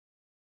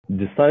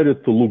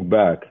decided to look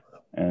back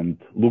and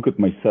look at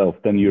myself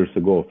 10 years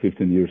ago,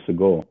 15 years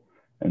ago,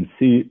 and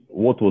see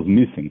what was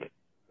missing,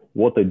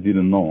 what I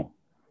didn't know.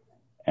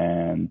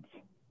 And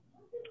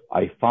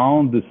I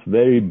found this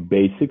very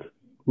basic,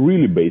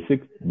 really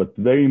basic, but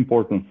very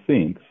important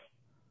things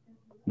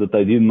that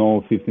I didn't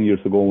know 15 years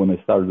ago when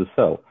I started to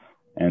sell.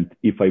 And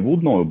if I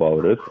would know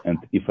about it, and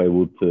if I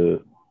would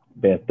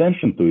pay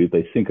attention to it,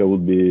 I think I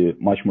would be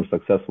much more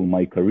successful in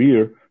my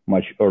career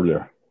much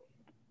earlier.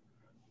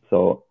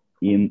 So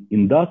in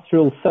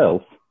industrial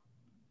sales,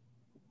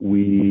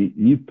 we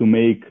need to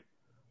make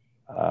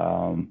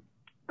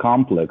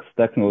complex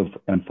technical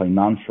and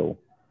financial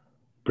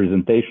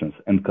presentations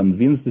and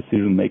convince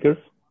decision makers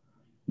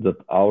that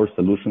our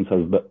solutions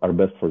are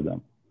best for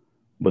them.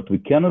 But we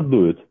cannot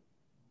do it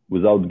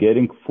without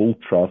getting full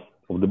trust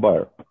of the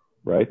buyer,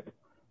 right?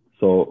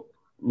 So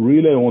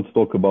really, I want to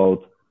talk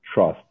about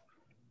trust.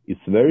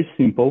 It's very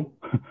simple,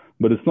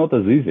 but it's not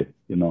as easy.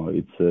 You know,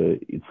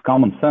 it's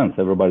common sense.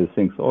 Everybody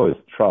thinks, oh, it's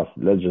trust.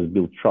 Let's just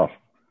build trust.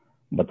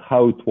 But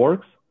how it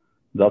works,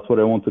 that's what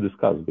I want to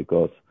discuss,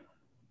 because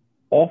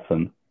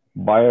often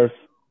buyers,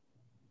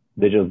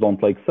 they just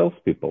don't like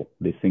salespeople.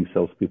 They think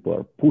salespeople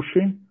are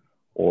pushy,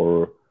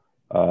 or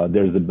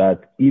there's a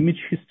bad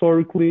image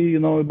historically, you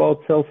know,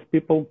 about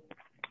salespeople.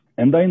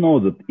 And I know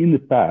that in the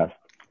past,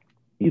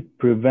 it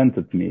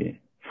prevented me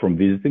from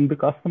visiting the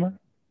customer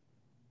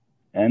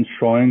and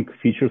showing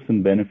features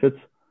and benefits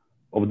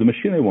of the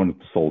machine I wanted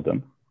to sell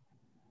them,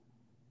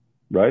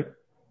 right?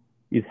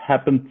 It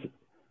happened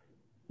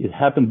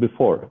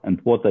before. And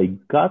what I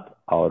got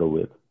out of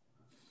it,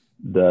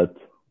 that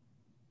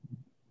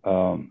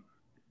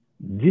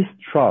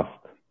distrust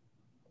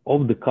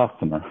of the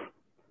customer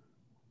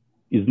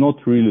is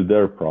not really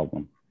their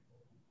problem.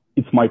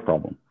 It's my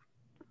problem.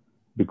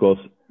 Because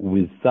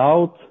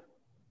without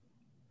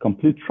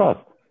complete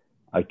trust,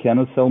 I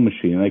cannot sell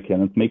machine, I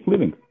cannot make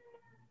living.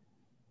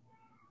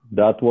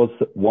 That was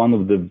one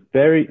of the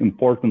very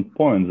important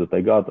points that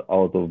I got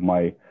out of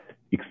my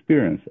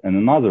experience. And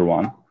another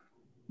one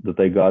that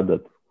I got,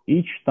 that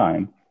each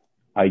time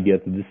I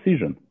get a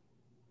decision,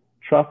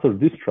 trust or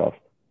distrust,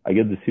 I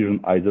get a decision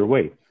either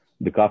way.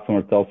 The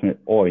customer tells me,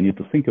 oh, I need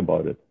to think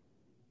about it.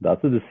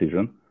 That's a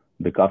decision.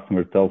 The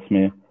customer tells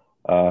me,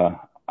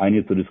 I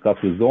need to discuss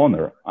with the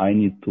owner. I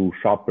need to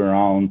shop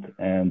around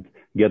and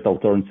get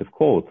alternative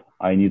quote.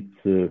 I'm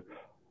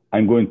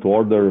going to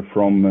order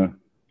from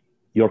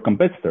your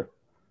competitor.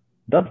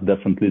 That's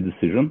definitely a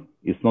decision.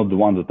 It's not the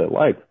one that I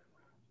like,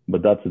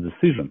 but that's a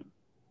decision.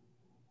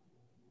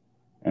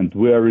 And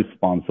we are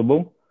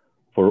responsible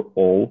for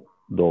all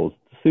those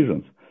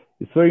decisions.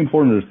 It's very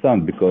important to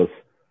understand, because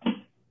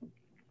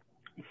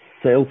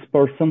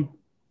salesperson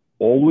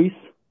always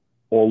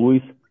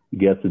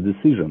gets a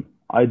decision.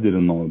 I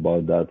didn't know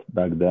about that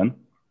back then.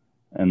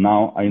 And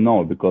now I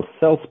know, because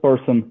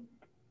salesperson,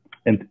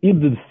 and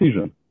if the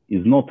decision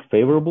is not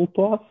favorable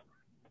to us,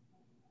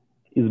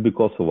 it's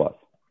because of us.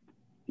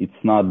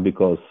 It's not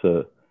because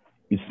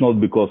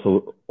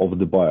of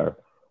the buyer.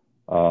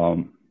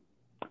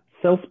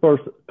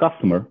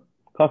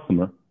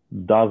 Customer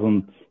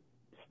doesn't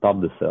stop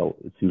the sale.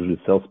 It's usually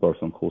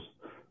salesperson who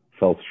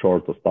falls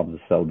short or stops the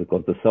sale,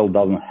 because the sale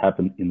doesn't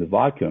happen in the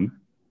vacuum.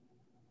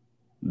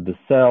 The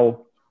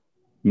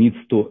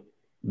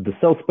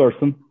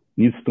salesperson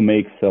needs to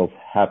make sales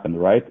happen,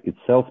 right? It's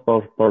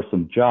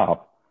salesperson's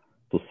job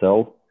to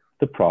sell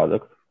the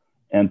product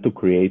and to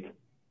create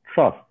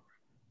trust.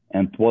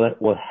 And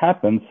what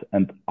happens,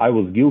 and I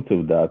was guilty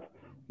of that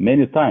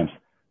many times,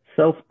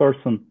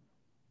 salesperson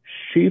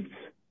shifts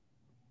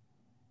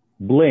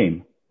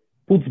blame,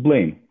 puts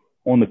blame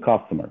on the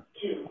customer.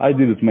 I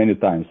did it many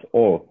times.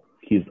 Oh,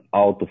 he's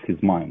out of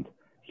his mind.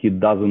 He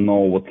doesn't know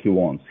what he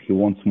wants. He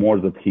wants more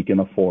than he can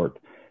afford.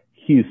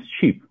 He is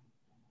cheap.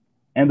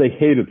 And I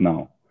hate it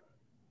now,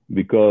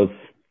 because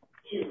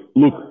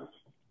look,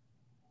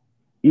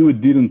 if we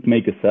didn't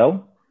make a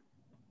sale,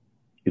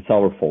 it's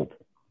our fault,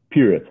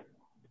 period.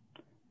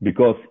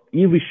 Because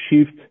if we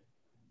shift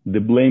the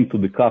blame to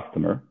the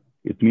customer,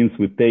 it means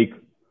we take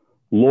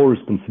low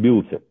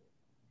responsibility.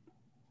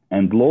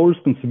 And low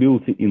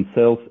responsibility in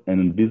sales and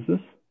in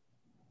business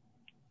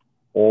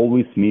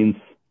always means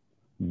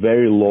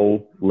very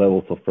low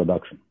levels of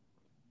production.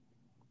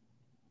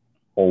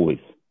 Always.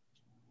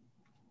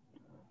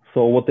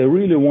 So what I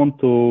really want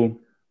to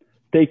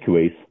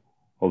takeaways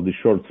of the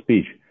short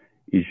speech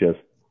is just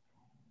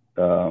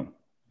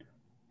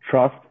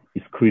trust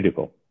is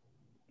critical.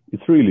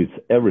 It's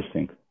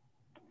everything.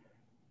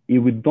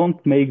 If we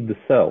don't make the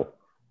sale,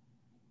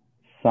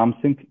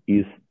 something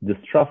is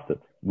distrusted.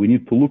 We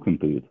need to look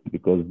into it,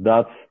 because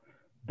that's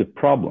the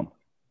problem.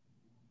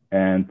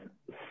 And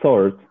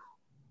third,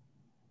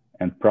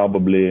 and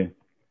probably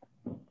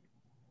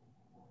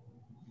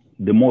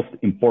the most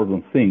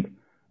important thing,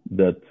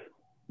 that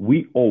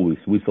we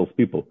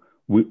salespeople,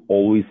 we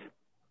always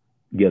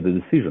get a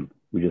decision.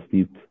 We just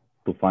need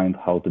to find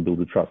how to build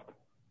the trust.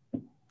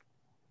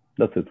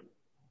 That's it.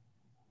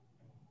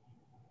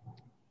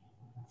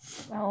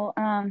 Well,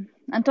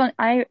 Anton,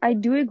 I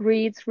do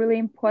agree. It's really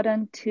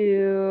important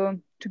to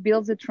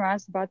build the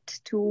trust, but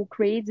to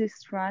create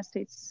this trust,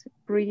 it's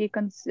pretty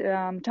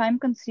time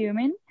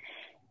consuming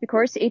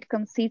because it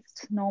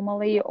consists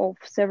normally of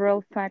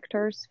several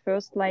factors.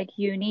 First, like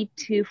you need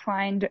to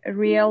find a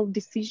real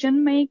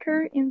decision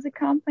maker in the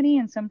company,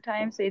 and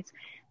sometimes it's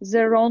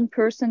the wrong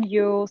person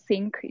you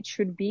think it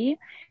should be.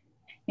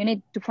 You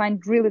need to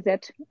find really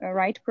that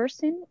right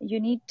person. You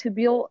need to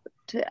build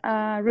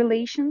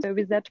relations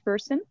with that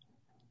person.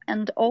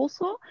 And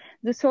also,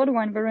 the third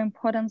one, very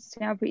important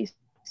step is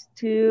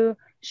to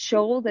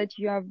show that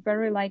you are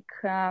very like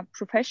a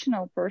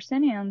professional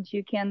person and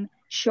you can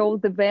show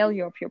the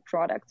value of your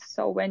product.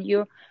 So when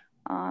you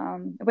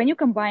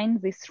combine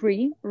these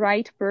three,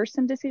 right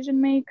person,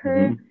 decision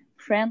maker,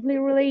 friendly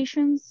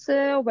relations,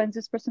 when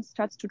this person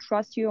starts to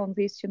trust you on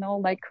this,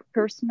 like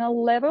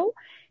personal level,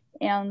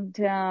 and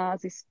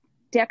this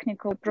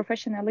technical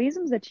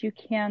professionalism that you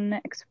can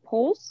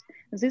expose,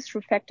 these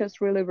three factors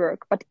really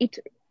work, but it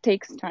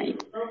takes time.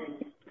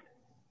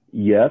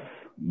 Yes,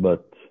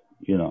 but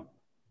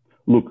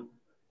look,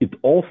 it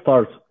all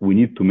starts, we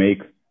need to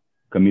make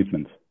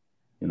commitments.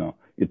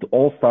 It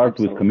all starts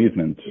with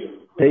commitment.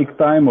 Take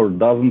time or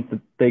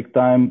doesn't take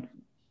time,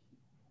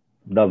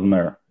 doesn't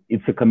matter.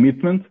 It's a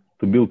commitment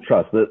to build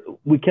trust.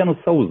 We cannot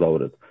sell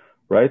without it,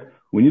 right?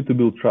 We need to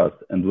build trust,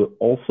 and we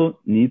also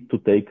need to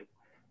take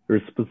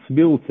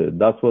responsibility.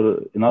 That's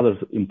another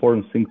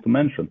important thing to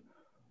mention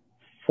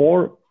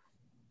for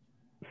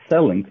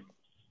selling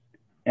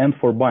and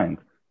for buying,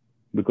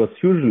 because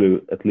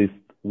usually, at least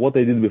what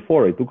I did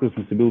before, I took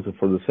responsibility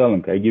for the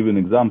selling. I give you an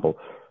example.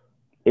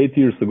 8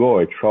 years ago,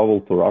 I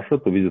traveled to Russia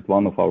to visit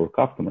one of our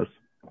customers,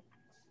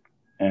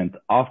 and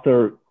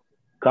after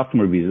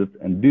customer visit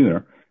and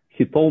dinner,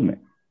 he told me,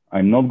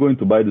 "I'm not going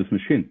to buy this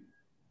machine."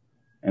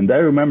 And I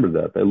remember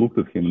that. I looked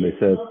at him and I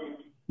said,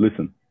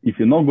 "Listen, if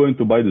you're not going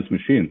to buy this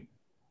machine,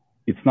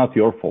 it's not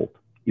your fault.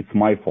 It's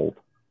my fault."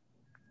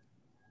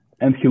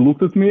 And he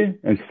looked at me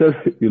and said,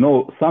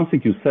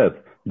 "Something you said,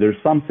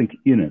 there's something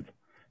in it."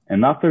 And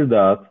after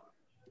that,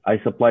 I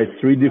supplied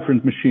 3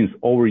 different machines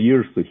over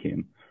years to him.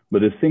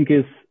 But the thing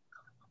is,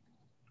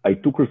 I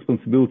took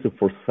responsibility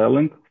for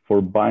selling,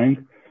 for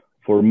buying,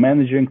 for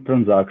managing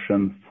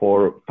transactions, for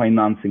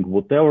financing,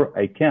 whatever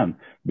I can.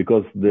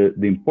 Because the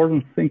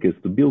important thing is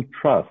to build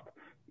trust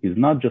is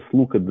not just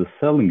look at the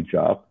selling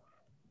job,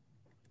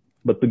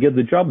 but to get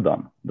the job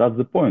done. That's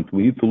the point.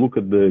 We need to look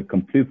at the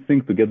complete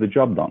thing to get the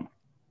job done.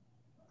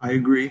 I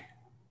agree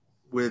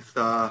with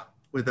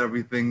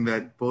everything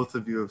that both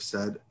of you have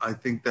said. I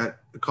think that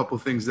a couple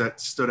of things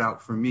that stood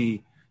out for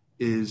me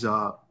is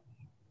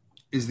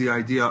the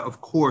idea,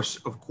 of course,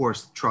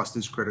 trust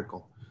is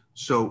critical.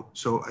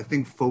 So I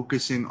think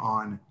focusing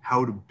on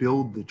how to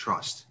build the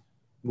trust,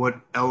 what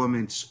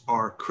elements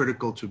are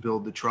critical to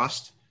build the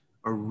trust,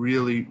 are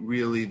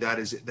really that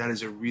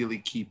is a really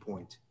key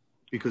point,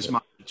 because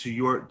to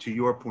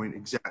your point,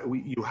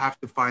 exactly, you have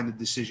to find the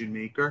decision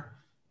maker,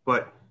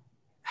 but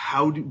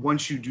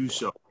once you do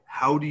so,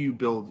 how do you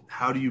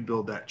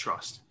build that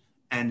trust?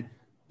 And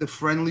the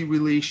friendly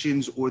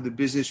relations or the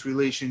business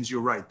relations,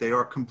 you're right, they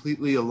are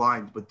completely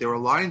aligned, but they're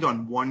aligned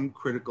on one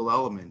critical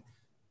element.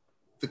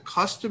 The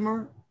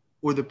customer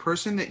or the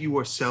person that you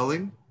are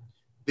selling,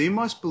 they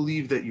must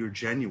believe that you're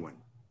genuine,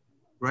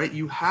 right?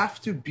 You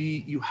have to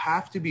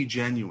be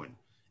genuine.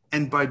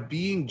 And by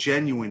being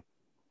genuine,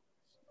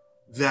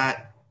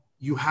 that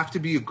you have to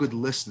be a good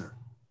listener.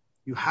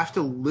 You have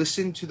to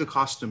listen to the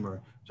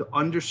customer to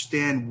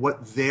understand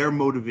what their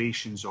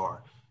motivations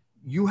are.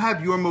 You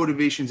have your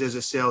motivations as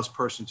a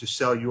salesperson to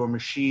sell your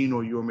machine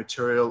or your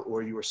material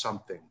or your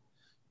something.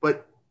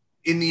 But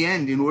in the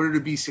end, in order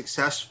to be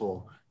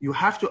successful, you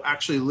have to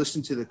actually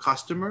listen to the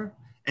customer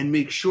and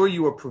make sure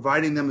you are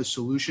providing them a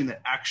solution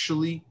that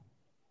actually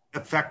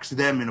affects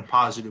them in a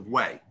positive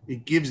way.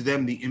 It gives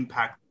them the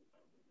impact,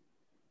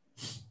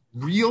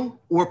 real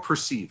or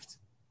perceived.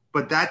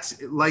 But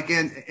that's like,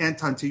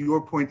 Anton, to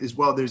your point as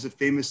well, there's a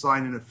famous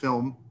line in a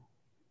film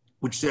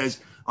which says,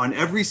 on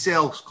every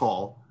sales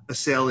call, a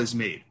sale is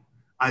made.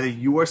 Either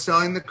you are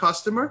selling the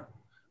customer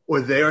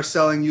or they are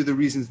selling you the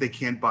reasons they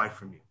can't buy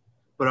from you.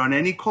 But on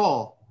any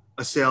call,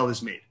 a sale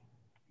is made.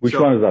 Which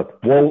one is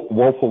that?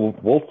 Wolf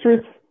of Wall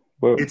Street?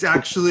 It's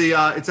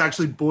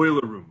actually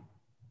Boiler Room.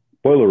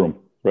 Boiler Room.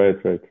 Right.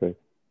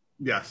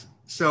 Yes.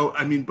 So,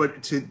 I mean,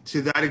 but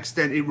to that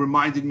extent, it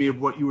reminded me of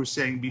what you were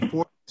saying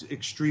before. It's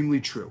extremely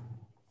true.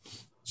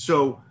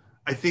 So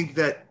I think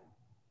that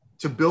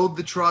to build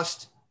the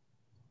trust,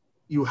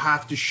 you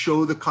have to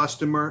show the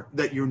customer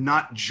that you're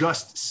not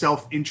just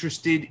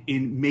self-interested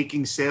in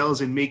making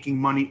sales and making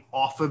money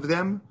off of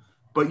them,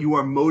 but you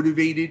are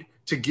motivated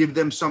to give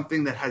them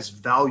something that has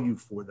value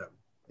for them.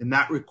 And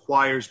that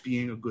requires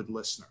being a good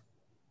listener.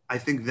 I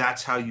think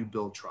that's how you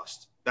build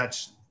trust.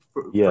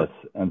 Yes,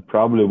 and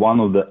probably one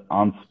of the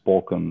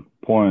unspoken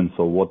points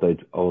of what I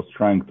was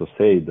trying to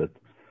say, that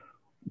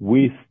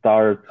we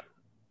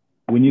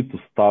need to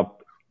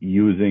stop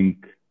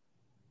using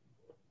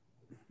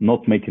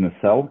not making a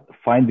sale,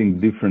 finding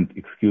different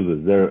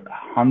excuses. There are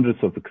hundreds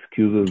of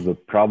excuses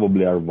that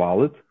probably are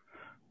valid,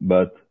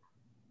 but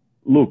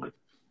look,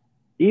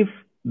 if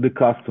the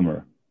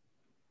customer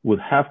would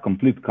have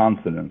complete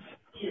confidence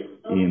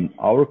in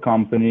our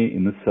company,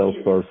 in a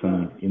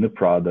salesperson, in a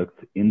product,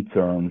 in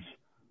terms,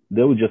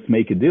 they would just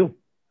make a deal.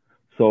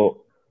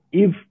 So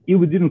if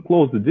we didn't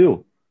close the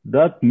deal,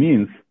 that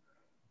means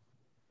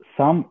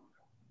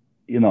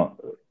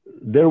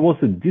there was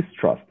a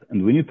distrust,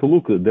 and we need to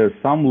look at, there are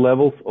some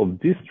levels of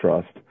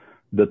distrust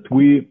that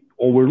we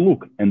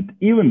overlook. And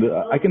even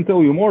I can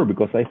tell you more,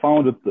 because I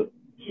found it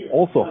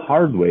also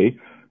hard way.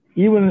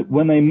 Even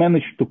when I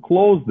managed to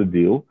close the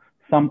deal,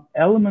 some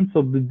elements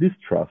of the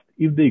distrust,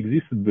 if they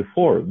existed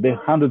before, they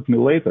hunted me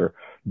later.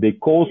 They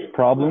caused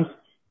problems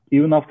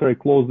even after I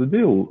closed the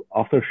deal,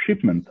 after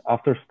shipment,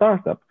 after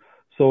startup.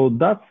 So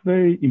that's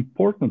very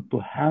important to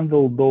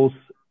handle those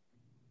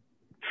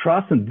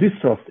trust and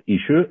distrust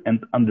issue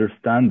and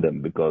understand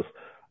them, because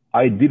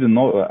I didn't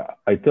know,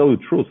 I tell you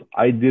the truth,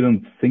 I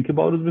didn't think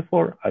about it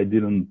before. I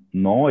didn't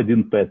know, I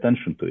didn't pay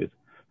attention to it.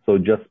 So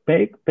just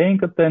paying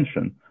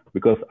attention,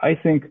 because I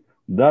think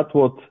that's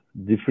what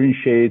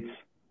differentiates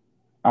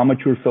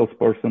amateur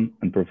salesperson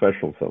and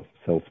professional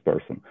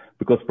salesperson,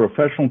 because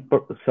professional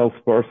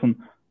salesperson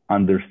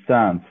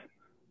understands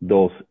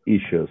those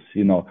issues.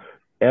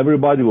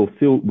 Everybody will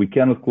feel we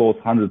cannot close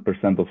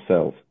 100% of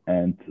sales,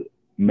 and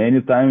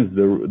many times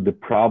the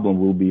problem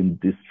will be in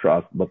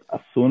distrust. But as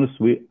soon as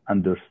we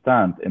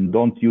understand and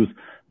don't use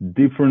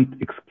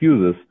different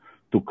excuses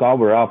to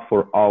cover up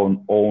for our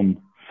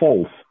own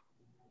faults,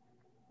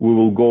 we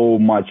will go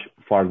much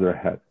farther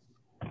ahead.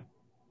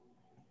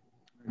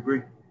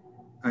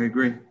 I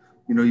agree.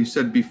 You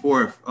said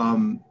before,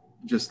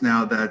 just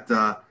now,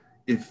 that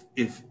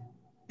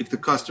if the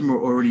customer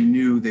already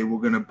knew they were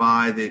going to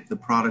buy, the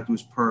product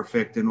was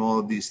perfect and all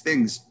of these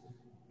things,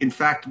 in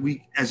fact,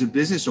 we, as a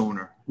business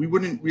owner, we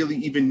wouldn't really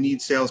even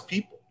need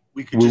salespeople.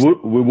 We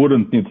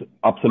wouldn't need,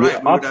 absolutely,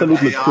 right, we would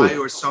absolutely have AI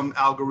true. or some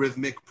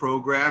algorithmic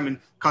program, and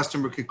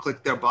customer could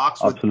click their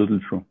box. Absolutely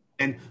true.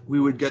 And we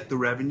would get the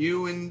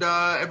revenue, and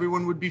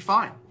everyone would be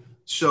fine.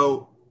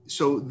 So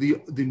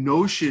the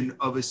notion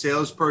of a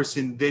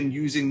salesperson then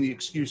using the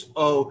excuse,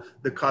 oh,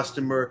 the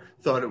customer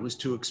thought it was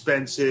too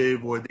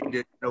expensive, or they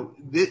didn't,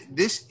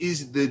 this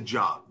is the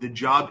job. The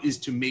job is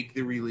to make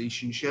the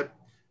relationship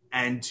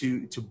and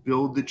to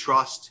build the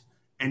trust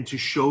and to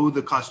show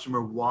the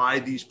customer why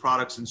these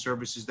products and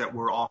services that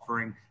we're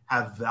offering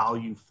have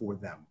value for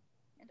them.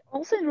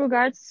 Also, in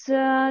regards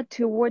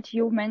to what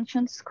you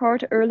mentioned,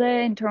 Scott,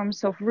 earlier in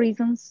terms of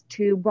reasons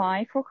to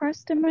buy for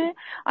customer,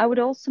 I would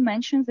also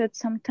mention that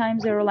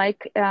sometimes there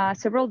are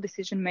several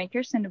decision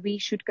makers, and we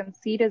should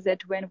consider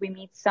that when we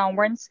meet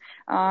someone's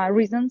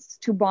reasons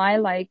to buy,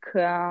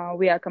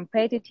 we are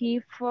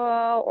competitive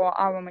or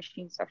our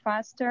machines are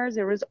faster,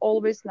 there is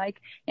always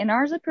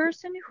another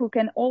person who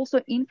can also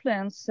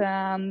influence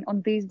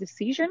on this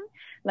decision,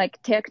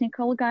 like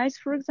technical guys,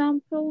 for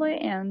example,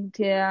 and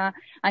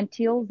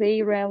until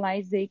they realize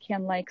they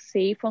can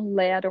save on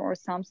lead or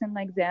something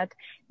like that,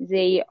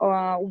 they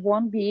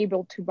won't be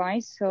able to buy.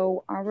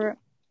 So our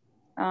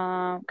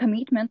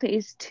commitment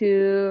is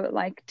to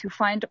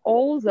find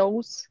all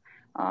those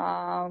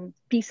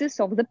pieces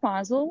of the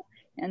puzzle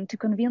and to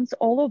convince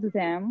all of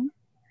them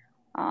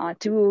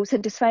to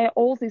satisfy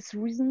all these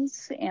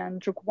reasons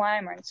and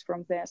requirements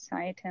from their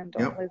side, and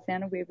only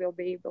then we will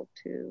be able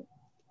to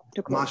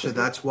Masha,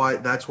 that's why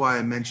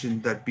I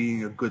mentioned that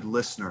being a good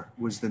listener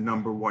was the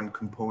number one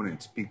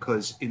component,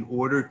 because in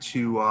order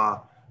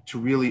to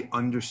really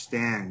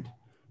understand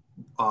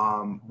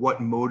what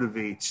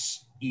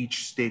motivates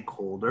each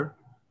stakeholder,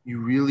 you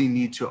really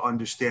need to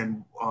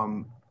understand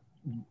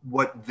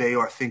what they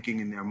are thinking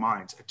in their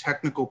minds. A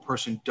technical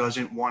person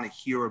doesn't want to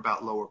hear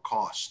about lower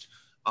cost.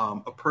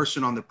 A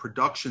person on the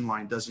production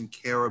line doesn't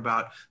care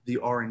about the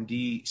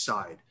R&D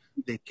side.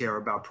 They care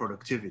about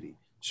productivity.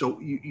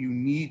 So you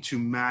need to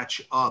match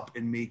up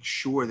and make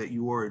sure that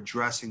you are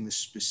addressing the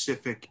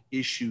specific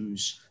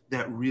issues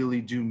that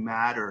really do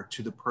matter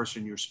to the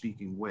person you're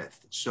speaking with.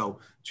 So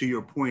to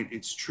your point,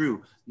 it's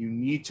true. You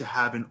need to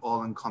have an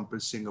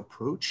all-encompassing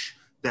approach,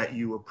 that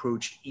you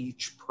approach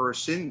each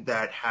person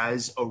that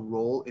has a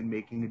role in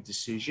making a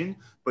decision,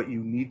 but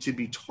you need to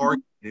be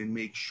targeted and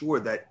make sure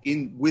that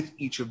with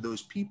each of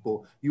those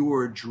people, you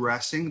are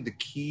addressing the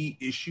key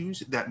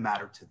issues that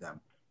matter to them.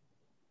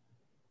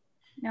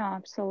 Yeah,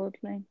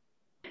 absolutely.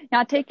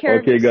 Yeah, take care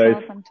of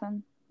yourself,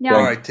 Anton. Yeah,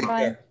 all right, take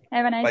care.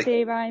 Have a nice Bye.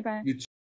 day. Bye. You too.